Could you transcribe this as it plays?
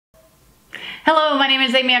Hello, my name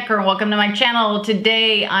is Aamyie Ecker and welcome to my channel.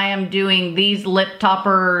 Today I am doing these lip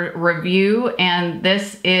topper review, and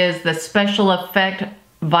this is the Special Effect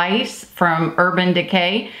Vice from Urban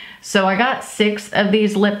Decay. So I got 6 of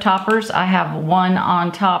these lip toppers. I have one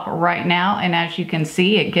on top right now, and as you can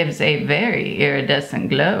see, it gives a very iridescent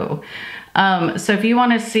glow. So if you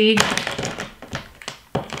want to see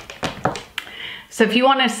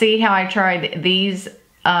how I tried these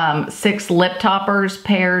 6 lip toppers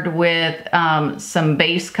paired with some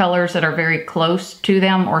base colors that are very close to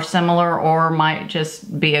them or similar or might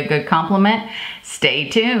just be a good complement, stay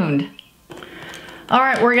tuned. All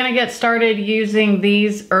right, we're gonna get started using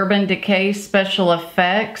these Urban Decay Special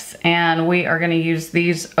Effects, and we are gonna use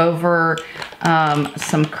these over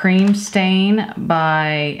some Cream Stain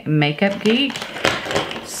by Makeup Geek.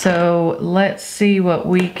 So let's see what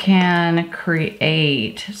we can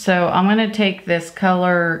create. So I'm gonna take this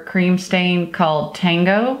color Cream Stain called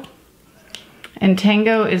Tango, and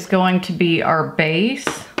Tango is going to be our base,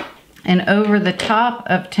 and over the top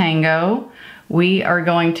of Tango we are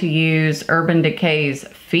going to use Urban Decay's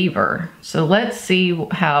Fever. So let's see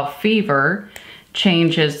how Fever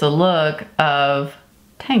changes the look of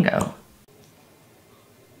Tango.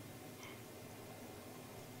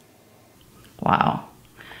 Wow.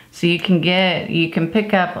 So you can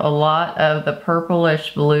pick up a lot of the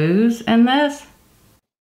purplish blues in this.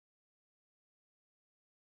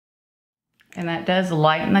 And that does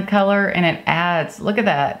lighten the color, and it adds, look at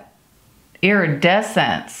that,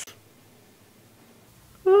 iridescence.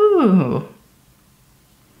 Ooh.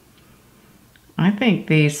 I think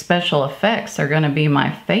these special effects are gonna be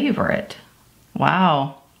my favorite.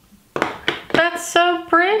 Wow. That's so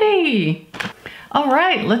pretty. All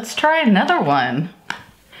right, let's try another one.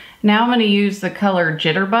 Now I'm going to use the color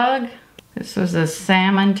Jitterbug. This was a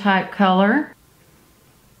salmon type color.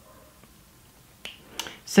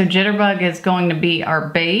 So Jitterbug is going to be our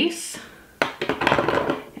base.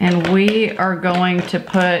 And we are going to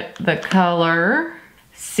put the color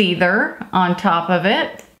Seether on top of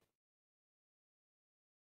it.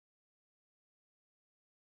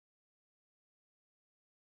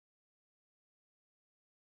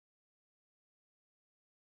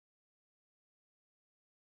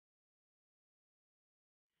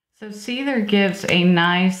 So Seether gives a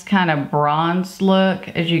nice kind of bronze look.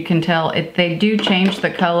 As you can tell, they do change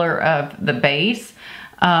the color of the base,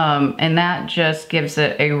 and that just gives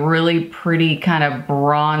it a really pretty kind of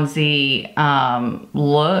bronzy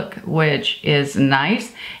look, which is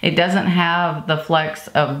nice. It doesn't have the flecks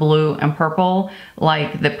of blue and purple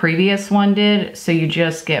like the previous one did, so you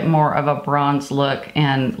just get more of a bronze look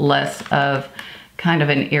and less of kind of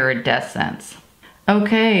an iridescence.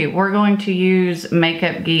 Okay, we're going to use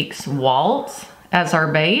Makeup Geek's Waltz as our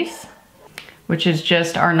base, which is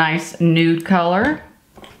just our nice nude color.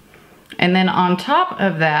 And then on top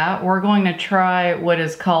of that, we're going to try what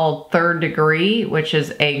is called Third Degree, which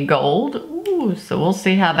is a gold. Ooh, so we'll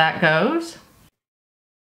see how that goes.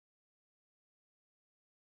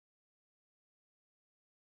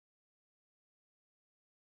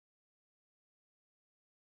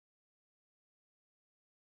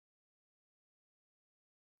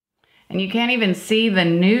 And you can't even see the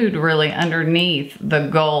nude really underneath the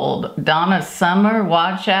gold. Donna Summer,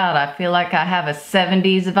 watch out. I feel like I have a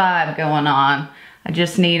 70s vibe going on. I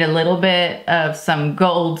just need a little bit of some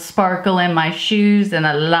gold sparkle in my shoes and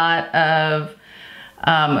a lot of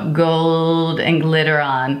gold and glitter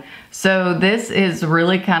on. So this is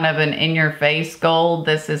really kind of an in-your-face gold.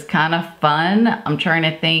 This is kind of fun. I'm trying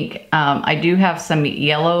to think. I do have some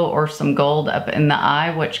yellow or some gold up in the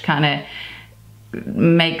eye, which kind of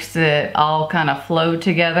makes it all kind of flow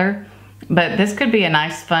together. But this could be a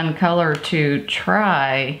nice fun color to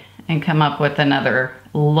try and come up with another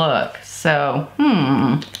look. So,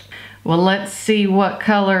 well, let's see what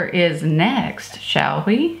color is next, shall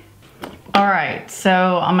we? All right,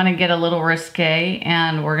 so I'm gonna get a little risque,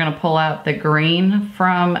 and we're gonna pull out the green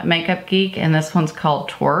from Makeup Geek, and this one's called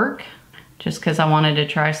Twerk, just because I wanted to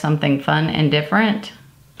try something fun and different.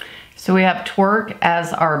 So we have Twerk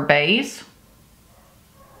as our base.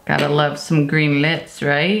 Gotta love some green lips,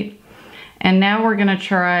 right? And now we're gonna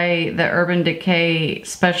try the Urban Decay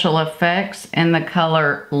Special Effects in the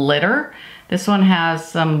color Litter. This one has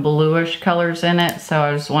some bluish colors in it, so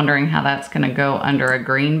I was wondering how that's gonna go under a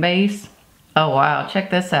green base. Oh wow, check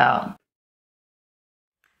this out.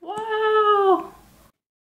 Wow!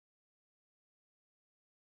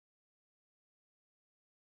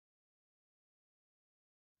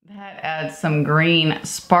 That adds some green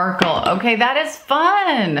sparkle. Okay, that is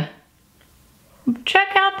fun. Check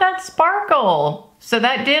out that sparkle. So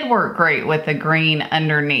that did work great with the green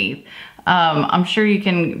underneath. I'm sure you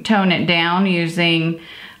can tone it down using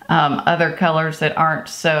other colors that aren't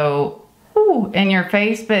so in your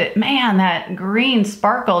face, but man, that green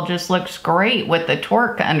sparkle just looks great with the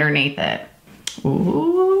twerk underneath it.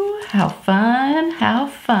 Ooh, how fun, how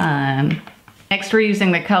fun. Next, we're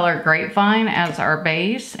using the color Grapevine as our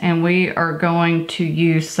base, and we are going to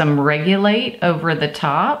use some Regulate over the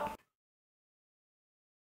top.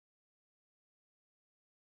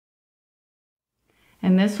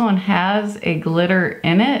 And this one has a glitter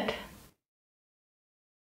in it.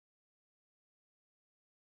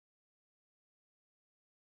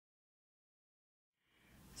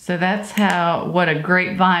 So that's what a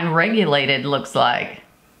Grapevine Regulated looks like.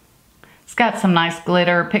 It's got some nice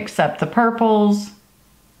glitter, picks up the purples.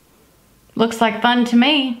 Looks like fun to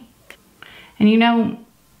me. And you know,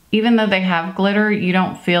 even though they have glitter, you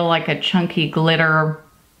don't feel like a chunky glitter.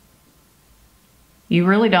 You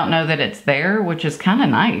really don't know that it's there, which is kind of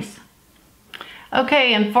nice.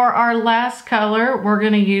 Okay, and for our last color, we're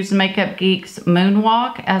going to use Makeup Geek's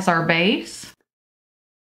Moonwalk as our base.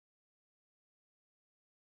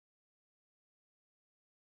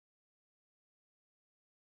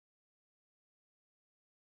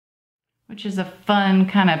 Which is a fun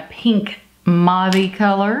kind of pink mauve-y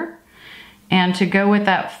color. And to go with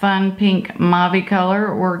that fun pink mauve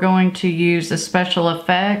color, we're going to use the special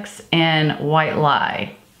effects in White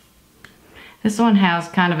Lie. This one has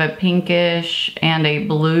kind of a pinkish and a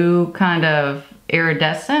blue kind of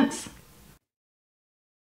iridescence.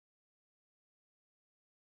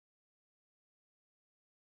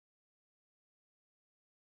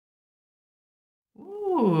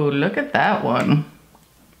 Ooh, look at that one.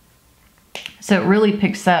 So it really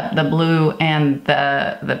picks up the blue and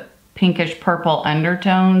the pinkish purple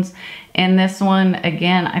undertones in this one.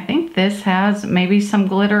 Again, I think this has maybe some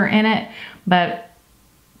glitter in it, but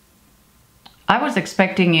I was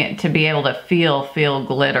expecting it to be able to feel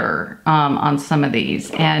glitter on some of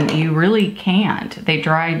these, and you really can't. They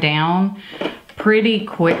dry down pretty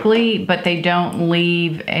quickly, but they don't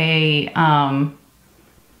leave a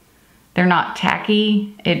they're not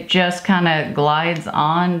tacky. It just kind of glides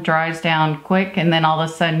on, dries down quick, and then all of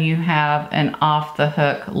a sudden you have an off the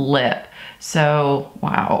hook lip. So,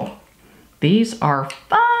 wow, these are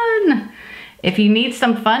fun. If you need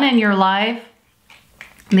some fun in your life,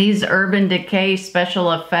 these Urban Decay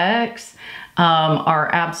special effects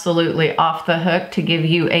are absolutely off the hook to give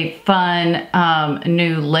you a fun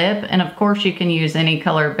new lip. And of course you can use any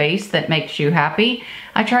color base that makes you happy.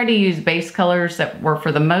 I try to use base colors that were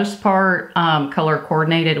for the most part color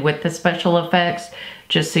coordinated with the special effects,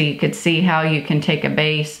 just so you could see how you can take a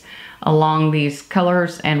base along these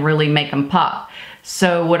colors and really make them pop.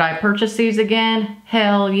 So would I purchase these again?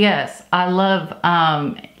 Hell yes. I love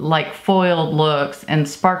like foiled looks and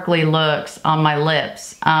sparkly looks on my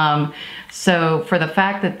lips. So for the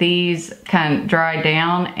fact that these can dry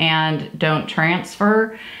down and don't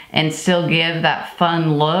transfer and still give that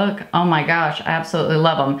fun look, oh my gosh, I absolutely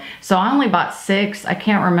love them. So I only bought 6. I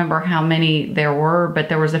can't remember how many there were, but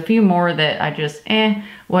there was a few more that I just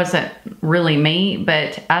wasn't really me.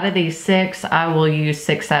 But out of these 6, I will use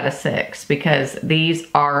 6 out of 6 because these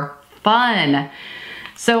are fun.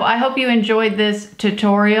 So I hope you enjoyed this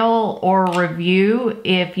tutorial or review.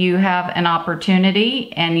 If you have an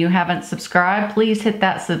opportunity and you haven't subscribed, please hit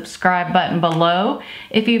that subscribe button below.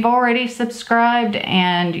 If you've already subscribed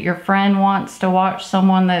and your friend wants to watch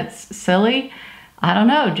someone that's silly, I don't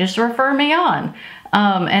know, just refer me on.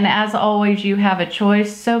 And as always, you have a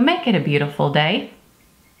choice, so make it a beautiful day.